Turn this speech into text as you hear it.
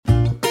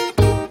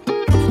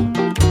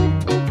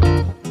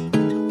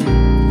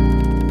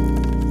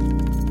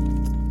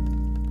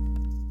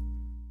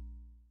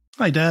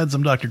Hi, Dads.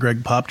 I'm Dr.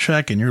 Greg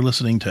Popchak, and you're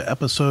listening to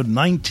episode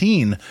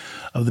 19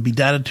 of the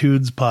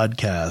Bedattitudes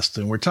podcast.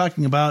 And we're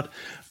talking about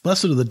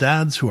blessed are the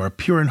dads who are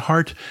pure in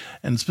heart,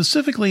 and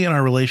specifically in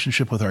our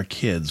relationship with our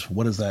kids.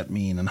 What does that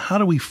mean? And how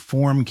do we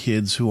form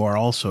kids who are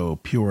also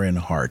pure in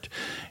heart?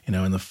 You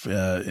know,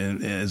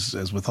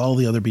 as with all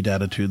the other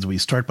Bedattitudes, we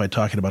start by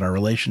talking about our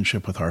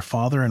relationship with our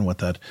father and what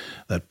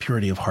that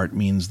purity of heart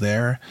means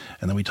there.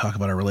 And then we talk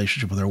about our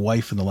relationship with our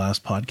wife in the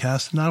last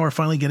podcast. Now we're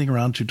finally getting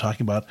around to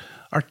talking about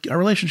our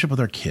relationship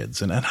with our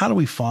kids and how do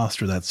we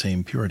foster that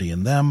same purity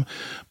in them,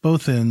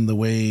 both in the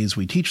ways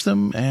we teach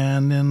them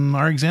and in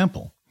our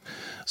example.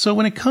 So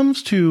when it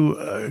comes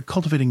to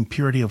cultivating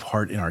purity of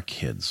heart in our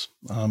kids,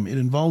 it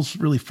involves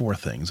really four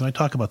things. And I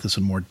talk about this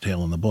in more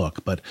detail in the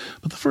book, but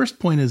the first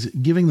point is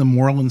giving them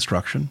moral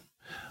instruction.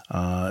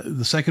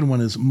 The second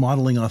one is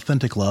modeling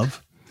authentic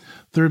love.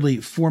 Thirdly,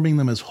 forming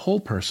them as whole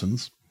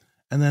persons.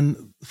 And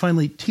then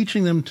finally,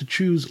 teaching them to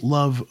choose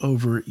love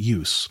over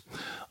use.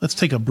 Let's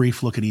take a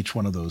brief look at each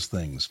one of those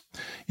things.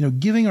 You know,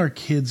 giving our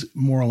kids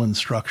moral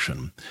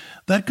instruction,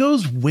 that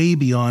goes way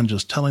beyond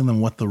just telling them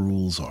what the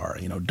rules are.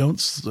 You know,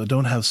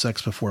 don't have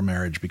sex before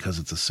marriage because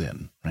it's a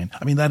sin, right?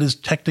 I mean, that is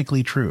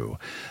technically true,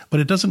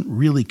 but it doesn't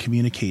really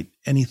communicate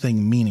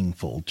anything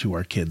meaningful to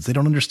our kids. They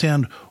don't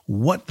understand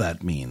what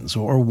that means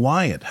or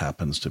why it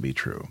happens to be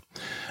true.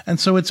 And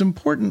so it's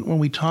important when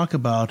we talk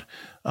about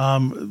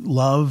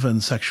love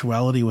and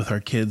sexuality with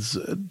our kids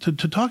to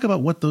talk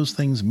about what those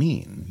things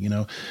mean. You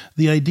know,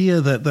 the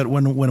idea that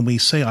when we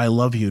say I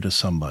love you to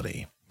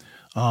somebody,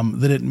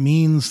 that it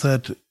means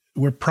that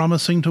we're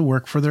promising to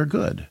work for their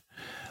good,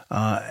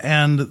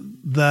 and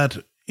that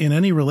in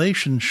any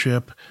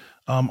relationship,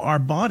 our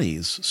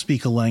bodies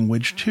speak a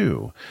language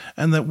too.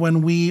 And that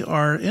when we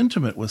are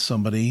intimate with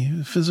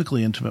somebody,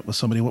 physically intimate with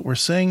somebody, what we're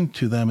saying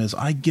to them is,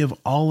 I give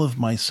all of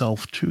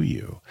myself to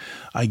you.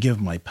 I give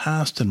my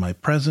past and my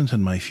present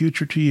and my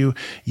future to you.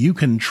 You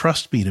can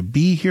trust me to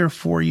be here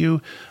for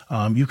you.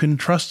 You can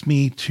trust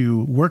me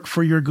to work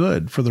for your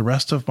good for the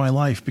rest of my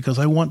life because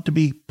I want to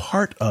be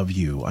part of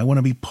you. I want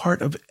to be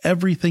part of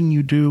everything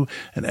you do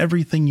and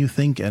everything you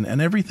think and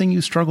everything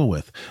you struggle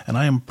with. And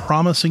I am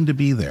promising to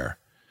be there.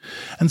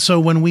 And so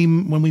when we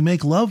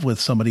make love with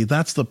somebody,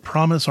 that's the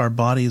promise our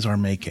bodies are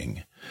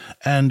making.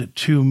 And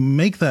to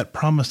make that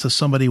promise to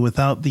somebody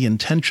without the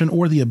intention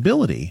or the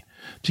ability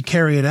to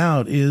carry it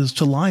out is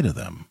to lie to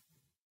them,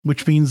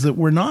 which means that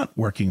we're not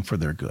working for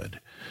their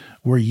good.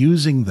 We're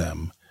using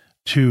them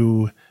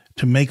to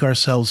make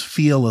ourselves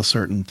feel a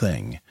certain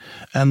thing.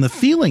 And the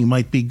feeling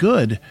might be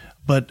good,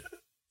 but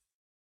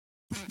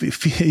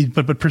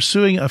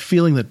pursuing a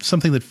feeling that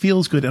something that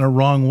feels good in a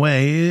wrong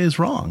way is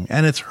wrong.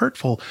 And it's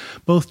hurtful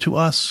both to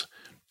us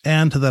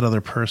and to that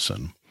other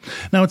person.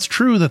 Now, it's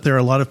true that there are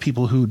a lot of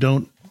people who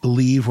don't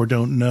believe or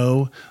don't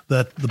know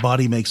that the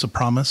body makes a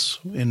promise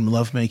in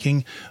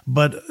lovemaking,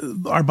 but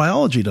our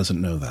biology doesn't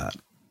know that.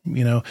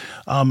 You know,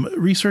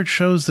 research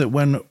shows that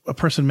when a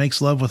person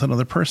makes love with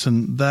another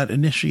person, that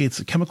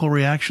initiates chemical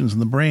reactions in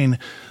the brain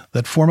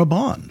that form a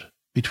bond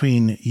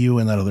between you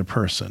and that other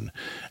person.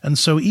 And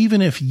so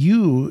even if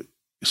you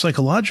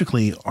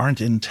psychologically aren't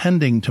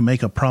intending to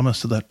make a promise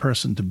to that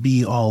person to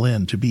be all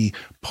in, to be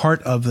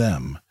part of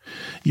them,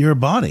 your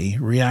body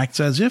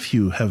reacts as if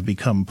you have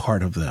become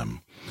part of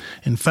them.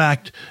 In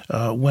fact,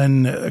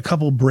 when a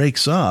couple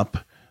breaks up,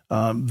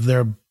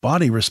 their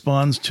body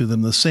responds to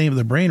them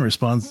the brain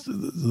responds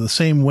the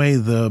same way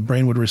the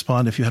brain would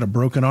respond if you had a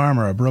broken arm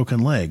or a broken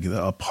leg.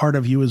 A part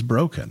of you is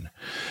broken.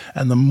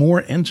 And the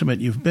more intimate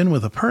you've been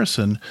with a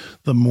person,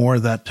 the more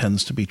that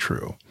tends to be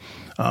true.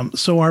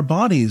 So our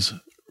bodies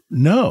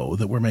know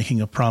that we're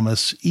making a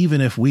promise, even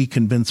if we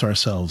convince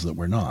ourselves that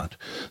we're not.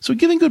 So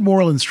giving good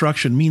moral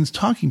instruction means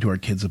talking to our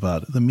kids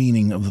about the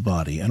meaning of the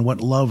body and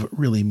what love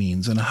really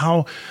means and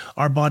how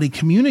our body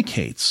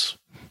communicates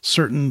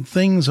certain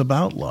things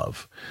about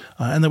love,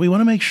 and that we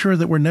want to make sure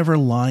that we're never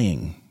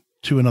lying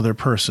to another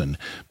person,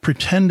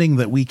 pretending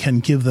that we can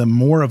give them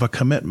more of a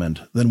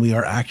commitment than we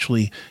are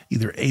actually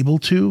either able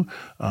to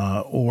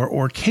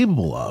or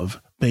capable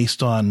of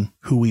based on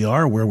who we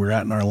are, where we're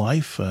at in our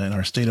life, in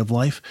our state of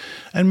life,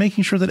 and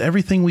making sure that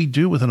everything we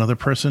do with another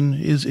person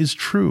is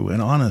true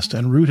and honest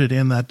and rooted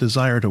in that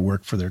desire to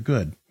work for their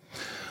good.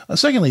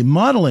 Secondly,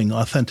 modeling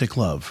authentic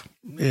love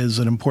is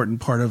an important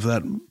part of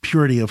that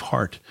purity of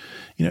heart.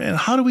 You know, and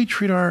how do we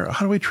treat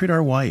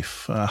our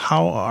wife?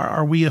 How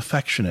are we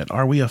affectionate?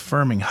 Are we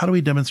affirming? How do we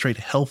demonstrate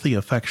healthy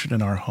affection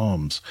in our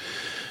homes?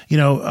 You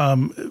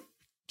know,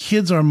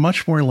 kids are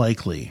much more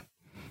likely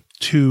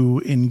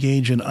to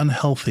engage in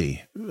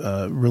unhealthy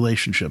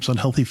relationships,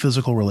 unhealthy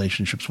physical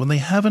relationships, when they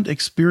haven't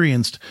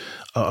experienced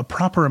a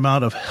proper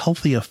amount of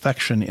healthy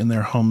affection in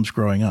their homes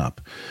growing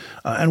up.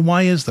 And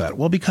why is that?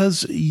 Well,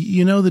 because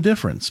you know the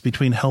difference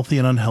between healthy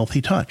and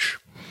unhealthy touch.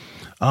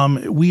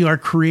 We are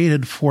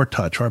created for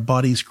touch. Our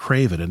bodies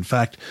crave it. In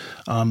fact,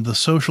 the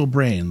social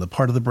brain, the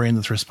part of the brain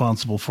that's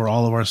responsible for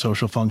all of our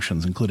social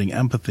functions, including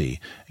empathy,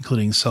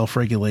 including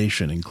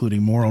self-regulation,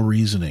 including moral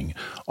reasoning,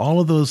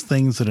 all of those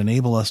things that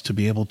enable us to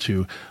be able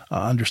to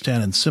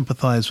understand and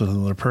sympathize with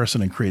another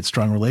person and create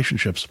strong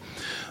relationships,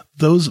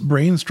 those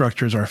brain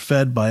structures are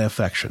fed by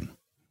affection.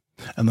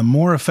 And the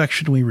more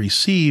affection we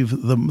receive,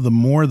 the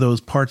more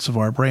those parts of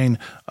our brain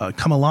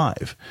come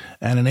alive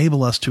and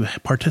enable us to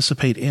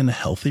participate in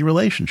healthy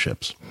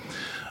relationships.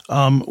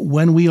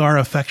 When we are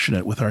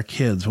affectionate with our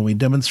kids, when we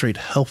demonstrate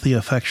healthy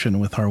affection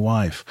with our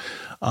wife,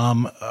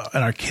 and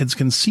our kids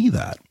can see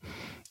that,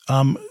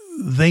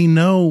 they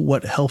know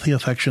what healthy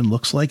affection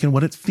looks like and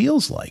what it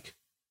feels like.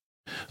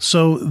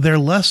 So they're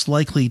less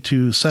likely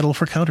to settle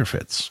for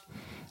counterfeits.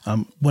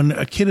 When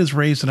a kid is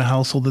raised in a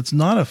household that's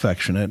not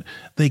affectionate,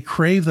 they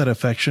crave that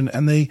affection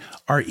and they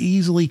are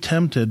easily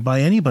tempted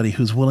by anybody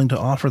who's willing to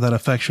offer that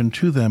affection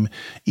to them,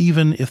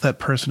 even if that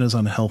person is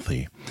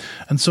unhealthy.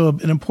 And so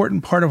an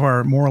important part of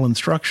our moral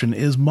instruction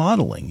is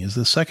modeling, is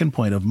the second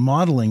point of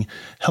modeling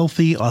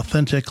healthy,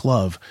 authentic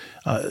love,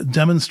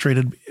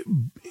 demonstrated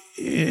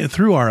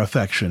through our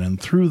affection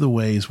and through the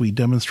ways we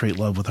demonstrate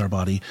love with our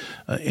body,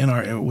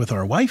 with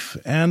our wife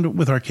and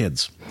with our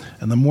kids.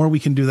 And the more we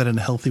can do that in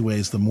healthy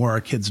ways, the more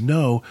our kids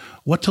know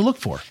what to look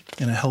for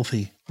in a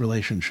healthy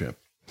relationship.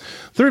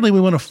 Thirdly,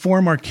 we want to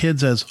form our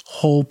kids as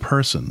whole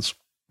persons.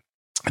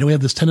 And we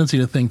have this tendency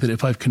to think that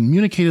if I've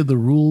communicated the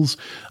rules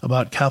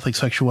about Catholic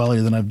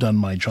sexuality, then I've done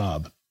my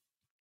job.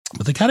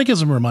 But the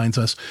Catechism reminds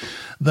us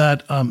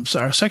that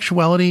our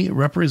sexuality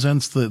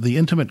represents the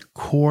intimate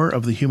core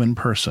of the human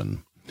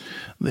person.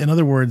 In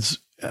other words,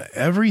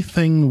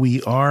 everything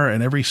we are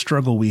and every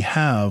struggle we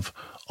have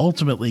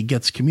ultimately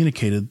gets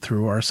communicated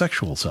through our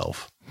sexual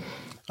self.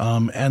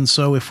 And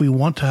so if we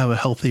want to have a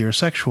healthier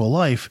sexual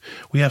life,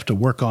 we have to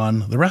work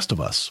on the rest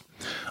of us.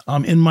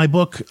 In my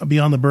book,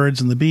 Beyond the Birds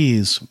and the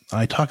Bees,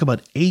 I talk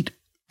about 8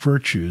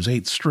 virtues,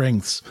 8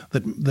 strengths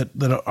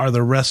that are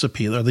the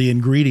recipe, or the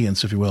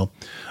ingredients, if you will,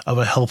 of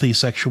a healthy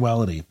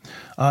sexuality.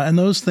 And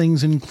those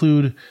things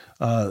include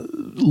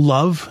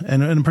love,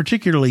 and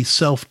particularly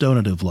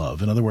self-donative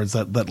love. In other words,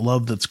 that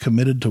love that's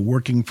committed to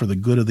working for the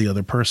good of the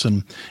other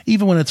person,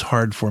 even when it's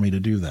hard for me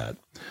to do that.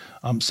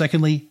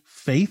 Secondly,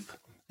 faith.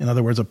 In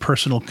other words, a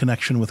personal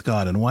connection with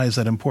God. And why is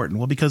that important?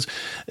 Well, because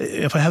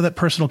if I have that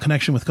personal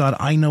connection with God,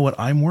 I know what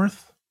I'm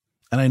worth,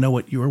 and I know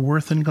what you're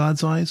worth in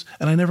God's eyes,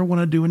 and I never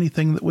want to do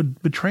anything that would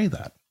betray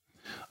that.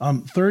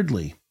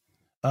 Thirdly,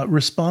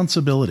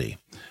 responsibility.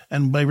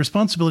 And by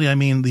responsibility, I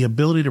mean the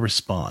ability to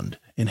respond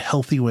in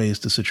healthy ways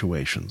to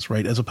situations,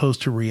 right? As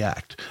opposed to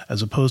react,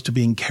 as opposed to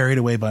being carried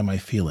away by my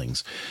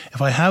feelings.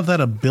 If I have that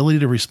ability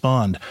to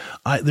respond,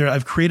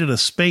 I've created a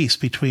space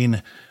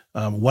between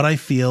what I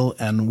feel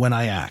and when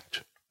I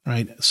act,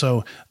 right?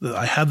 So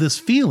I have this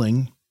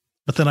feeling,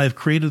 but then I've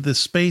created this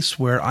space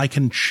where I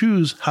can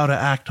choose how to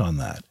act on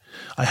that.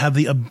 I have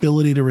the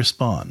ability to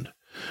respond.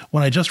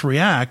 When I just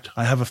react,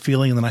 I have a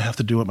feeling and then I have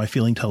to do what my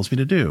feeling tells me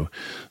to do.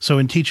 So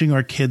in teaching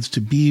our kids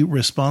to be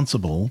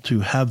responsible,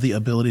 to have the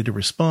ability to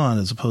respond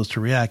as opposed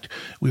to react,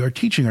 we are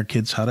teaching our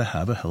kids how to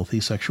have a healthy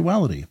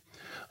sexuality.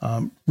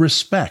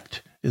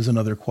 Respect is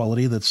another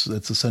quality that's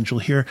essential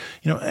here.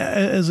 You know,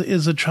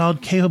 is a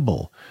child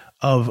capable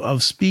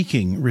of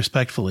speaking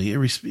respectfully?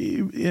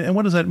 And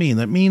what does that mean?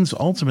 That means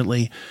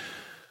ultimately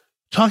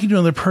talking to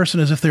another person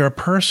as if they're a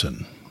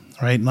person,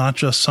 right? Not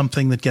just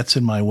something that gets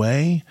in my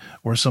way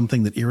or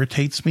something that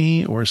irritates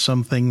me or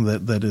something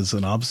that is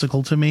an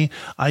obstacle to me.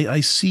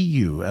 I see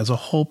you as a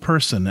whole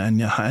person and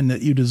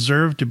that you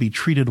deserve to be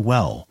treated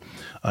well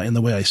in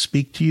the way I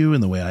speak to you,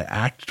 in the way I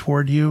act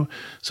toward you.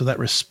 So that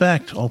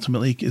respect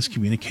ultimately is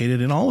communicated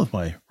in all of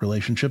my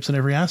relationships and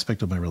every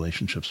aspect of my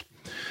relationships.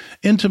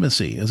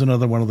 Intimacy is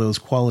another one of those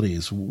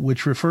qualities,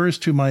 which refers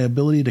to my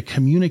ability to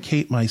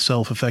communicate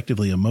myself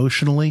effectively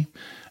emotionally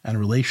and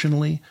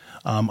relationally.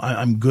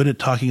 I'm good at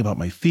talking about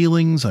my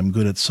feelings. I'm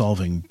good at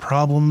solving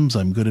problems.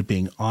 I'm good at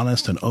being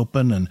honest and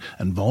open and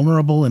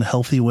vulnerable in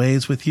healthy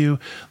ways with you.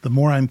 The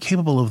more I'm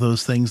capable of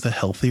those things, the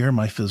healthier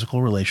my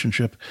physical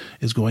relationship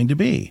is going to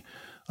be.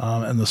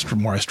 And the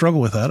more I struggle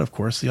with that, of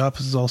course, the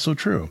opposite is also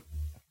true.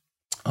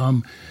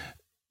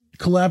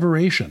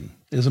 Collaboration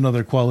is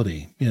another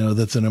quality,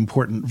 that's an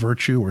important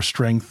virtue or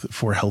strength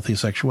for healthy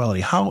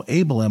sexuality. How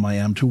able am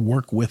I to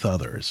work with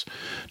others,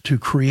 to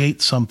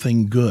create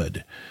something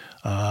good,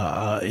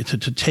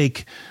 to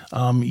take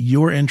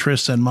your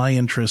interests and my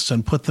interests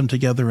and put them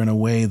together in a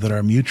way that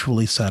are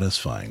mutually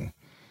satisfying.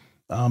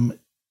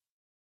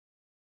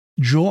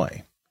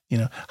 Joy.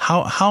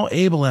 How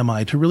able am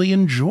I to really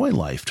enjoy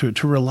life,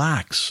 to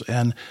relax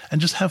and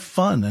just have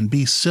fun and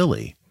be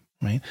silly,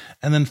 right?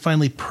 And then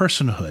finally,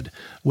 personhood,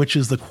 which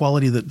is the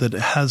quality that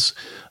has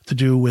to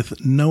do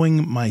with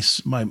knowing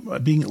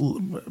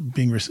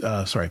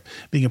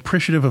being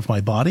appreciative of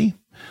my body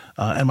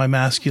and my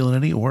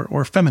masculinity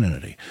or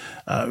femininity.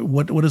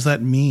 What does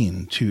that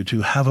mean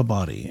to have a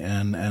body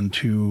and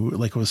to,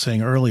 like I was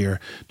saying earlier,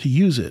 to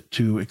use it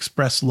to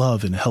express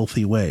love in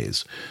healthy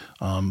ways?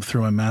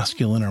 through my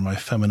masculine or my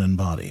feminine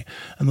body.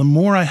 And the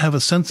more I have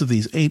a sense of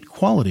these 8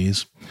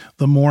 qualities,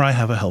 the more I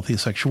have a healthy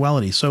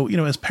sexuality. So,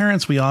 as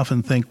parents, we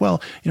often think,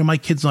 well, my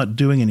kid's not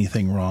doing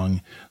anything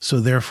wrong,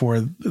 so therefore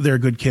they're a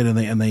good kid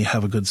and they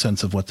have a good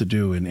sense of what to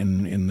do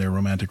in their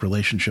romantic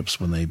relationships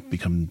when they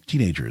become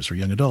teenagers or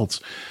young adults.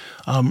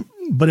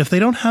 But if they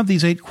don't have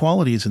these 8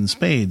 qualities in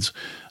spades,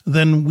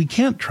 then we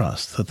can't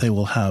trust that they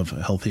will have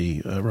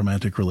healthy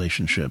romantic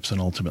relationships and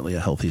ultimately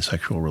a healthy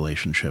sexual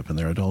relationship in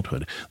their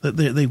adulthood.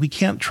 We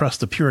can't trust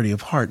the purity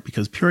of heart,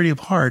 because purity of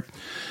heart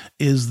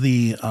is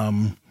the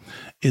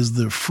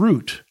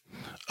fruit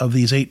of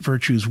these 8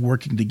 virtues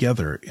working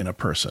together in a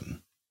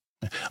person.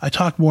 I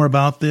talk more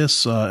about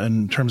this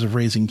in terms of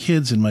raising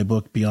kids in my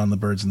book, Beyond the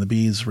Birds and the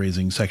Bees,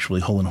 Raising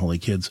Sexually Whole and Holy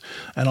Kids,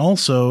 and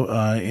also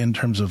in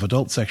terms of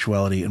adult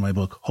sexuality in my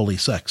book, Holy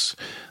Sex,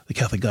 The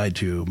Catholic Guide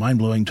to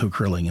Mind-Blowing,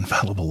 Toe-Curling,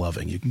 Infallible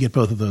Loving. You can get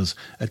both of those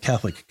at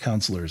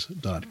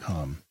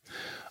CatholicCounselors.com.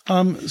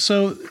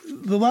 So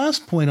the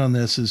last point on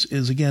this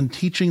is again,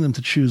 teaching them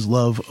to choose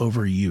love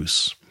over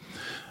use.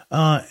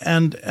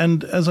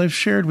 And as I've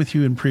shared with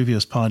you in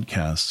previous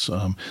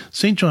podcasts,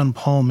 St. John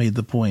Paul made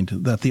the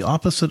point that the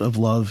opposite of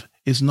love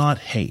is not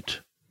hate.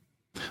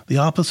 The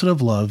opposite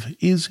of love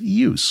is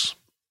use.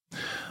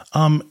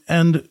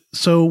 And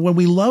so when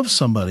we love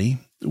somebody,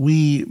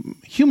 we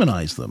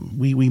humanize them.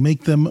 We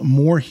make them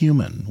more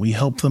human. We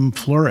help them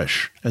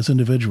flourish as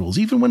individuals,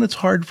 even when it's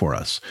hard for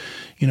us.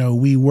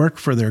 We work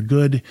for their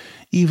good,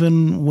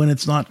 even when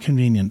it's not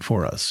convenient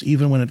for us,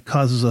 even when it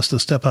causes us to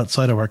step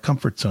outside of our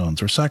comfort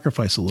zones or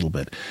sacrifice a little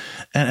bit.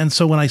 And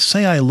so when I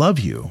say I love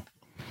you,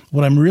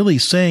 what I'm really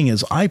saying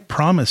is I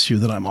promise you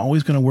that I'm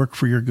always going to work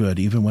for your good,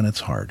 even when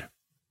it's hard.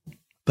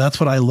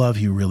 That's what I love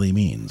you really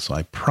means.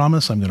 I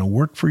promise I'm going to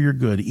work for your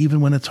good,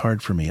 even when it's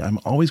hard for me. I'm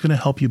always going to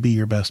help you be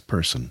your best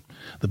person,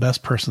 the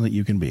best person that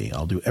you can be.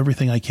 I'll do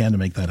everything I can to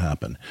make that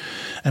happen.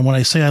 And when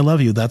I say I love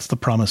you, that's the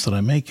promise that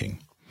I'm making.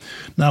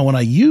 Now, when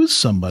I use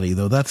somebody,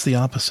 though, that's the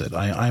opposite.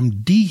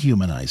 I'm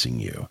dehumanizing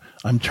you.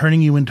 I'm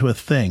turning you into a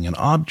thing, an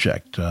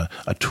object, a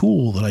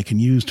tool that I can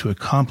use to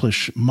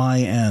accomplish my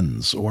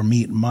ends or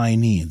meet my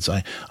needs.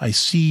 I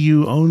see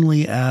you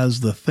only as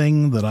the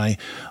thing that I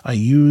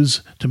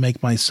use to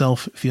make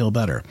myself feel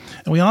better.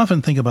 And we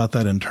often think about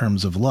that in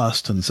terms of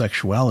lust and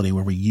sexuality,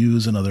 where we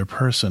use another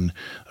person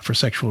for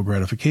sexual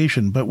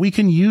gratification. But we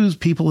can use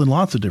people in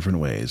lots of different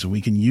ways.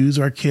 We can use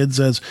our kids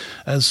as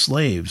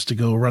slaves to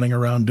go running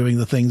around doing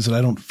the things that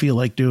I don't feel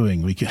like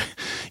doing. We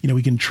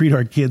can treat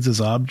our kids as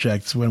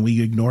objects when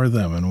we ignore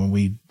them and when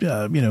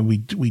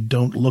we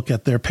don't look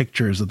at their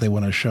pictures that they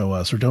want to show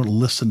us or don't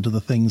listen to the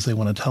things they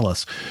want to tell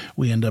us.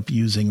 We end up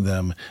using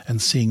them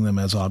and seeing them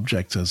as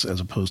objects as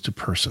opposed to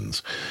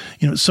persons.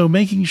 So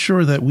making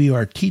sure that we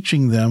are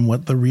teaching them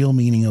what the real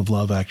meaning of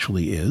love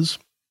actually is,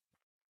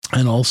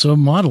 and also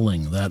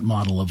modeling that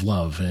model of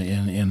love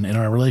in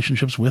our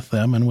relationships with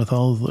them and with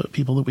all the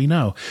people that we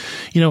know.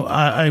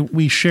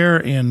 We share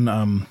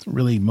in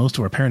really most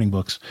of our parenting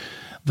books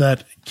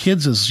that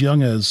kids as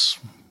young as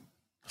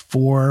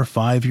 4 or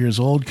 5 years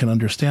old can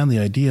understand the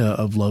idea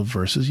of love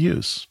versus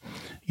use.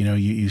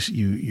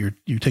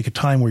 You take a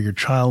time where your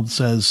child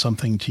says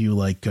something to you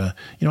like, I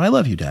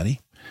love you, Daddy.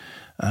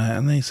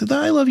 And they said,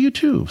 I love you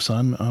too,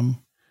 son.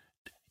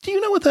 Do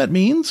you know what that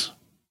means?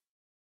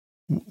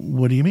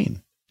 What do you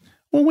mean?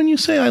 Well, when you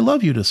say I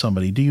love you to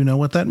somebody, do you know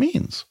what that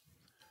means?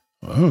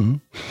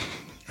 Oh,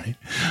 right.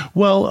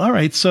 Well, all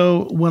right.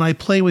 So when I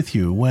play with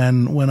you,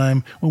 when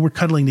we're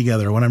cuddling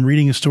together, when I'm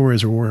reading you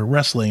stories or we're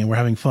wrestling and we're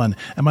having fun,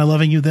 am I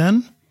loving you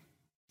then?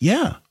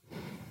 Yeah.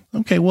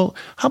 Okay. Well,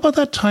 how about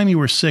that time you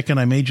were sick and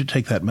I made you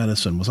take that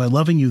medicine? Was I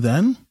loving you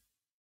then?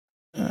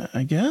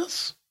 I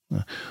guess.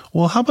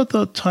 Well, how about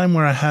the time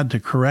where I had to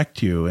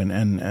correct you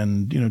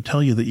and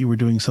tell you that you were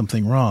doing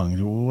something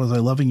wrong? Was I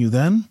loving you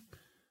then?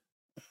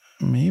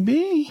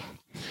 Maybe.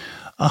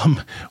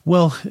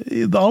 Well,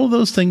 all of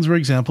those things were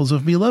examples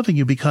of me loving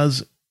you,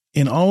 because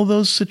in all of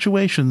those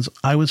situations,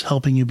 I was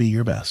helping you be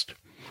your best.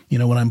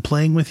 When I'm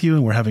playing with you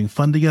and we're having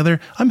fun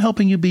together, I'm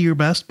helping you be your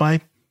best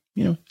by,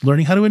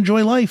 learning how to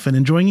enjoy life and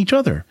enjoying each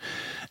other.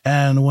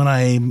 And when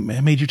I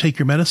made you take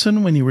your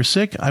medicine when you were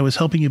sick, I was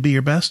helping you be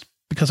your best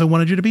because I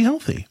wanted you to be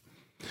healthy.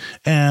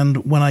 And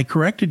when I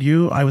corrected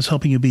you, I was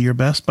helping you be your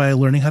best by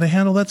learning how to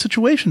handle that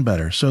situation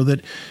better so that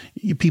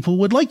people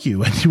would like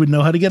you and you would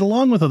know how to get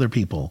along with other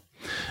people.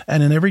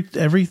 And in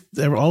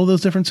all of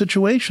those different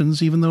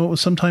situations, even though it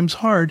was sometimes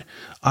hard,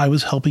 I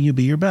was helping you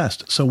be your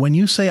best. So when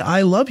you say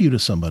I love you to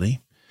somebody,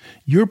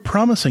 you're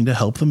promising to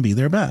help them be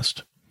their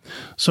best.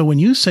 So when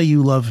you say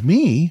you love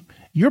me,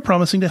 you're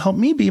promising to help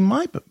me be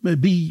my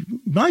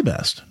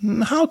best.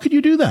 How could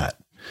you do that?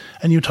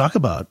 And you talk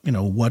about, when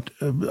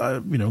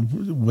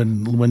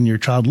your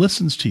child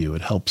listens to you,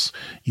 it helps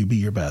you be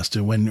your best.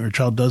 And when your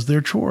child does their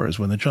chores,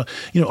 when the child,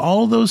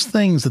 all those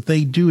things that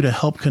they do to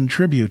help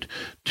contribute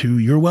to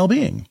your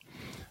well-being,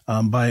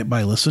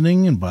 by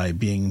listening and by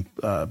being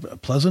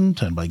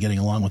pleasant and by getting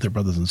along with their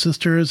brothers and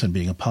sisters and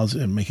being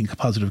and making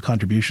positive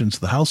contributions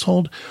to the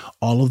household.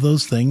 All of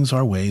those things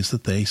are ways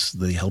that they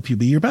help you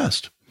be your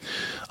best.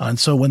 And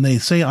so when they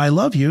say, I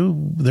love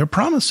you, they're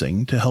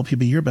promising to help you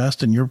be your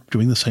best, and you're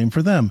doing the same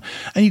for them.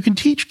 And you can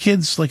teach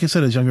kids, like I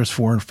said, as young as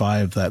 4 and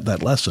 5,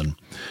 that lesson,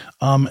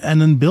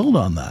 and then build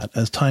on that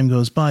as time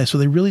goes by, so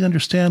they really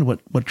understand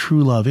what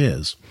true love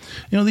is.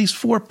 These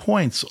 4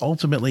 points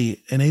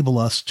ultimately enable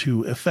us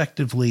to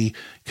effectively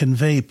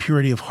convey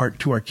purity of heart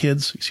to our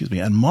kids,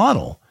 and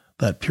model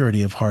that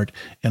purity of heart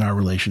in our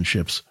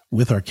relationships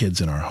with our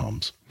kids in our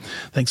homes.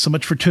 Thanks so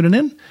much for tuning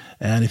in.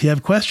 And if you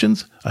have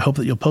questions, I hope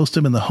that you'll post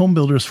them in the Home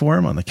Builders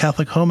Forum on the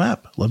Catholic Home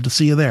app. Love to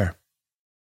see you there.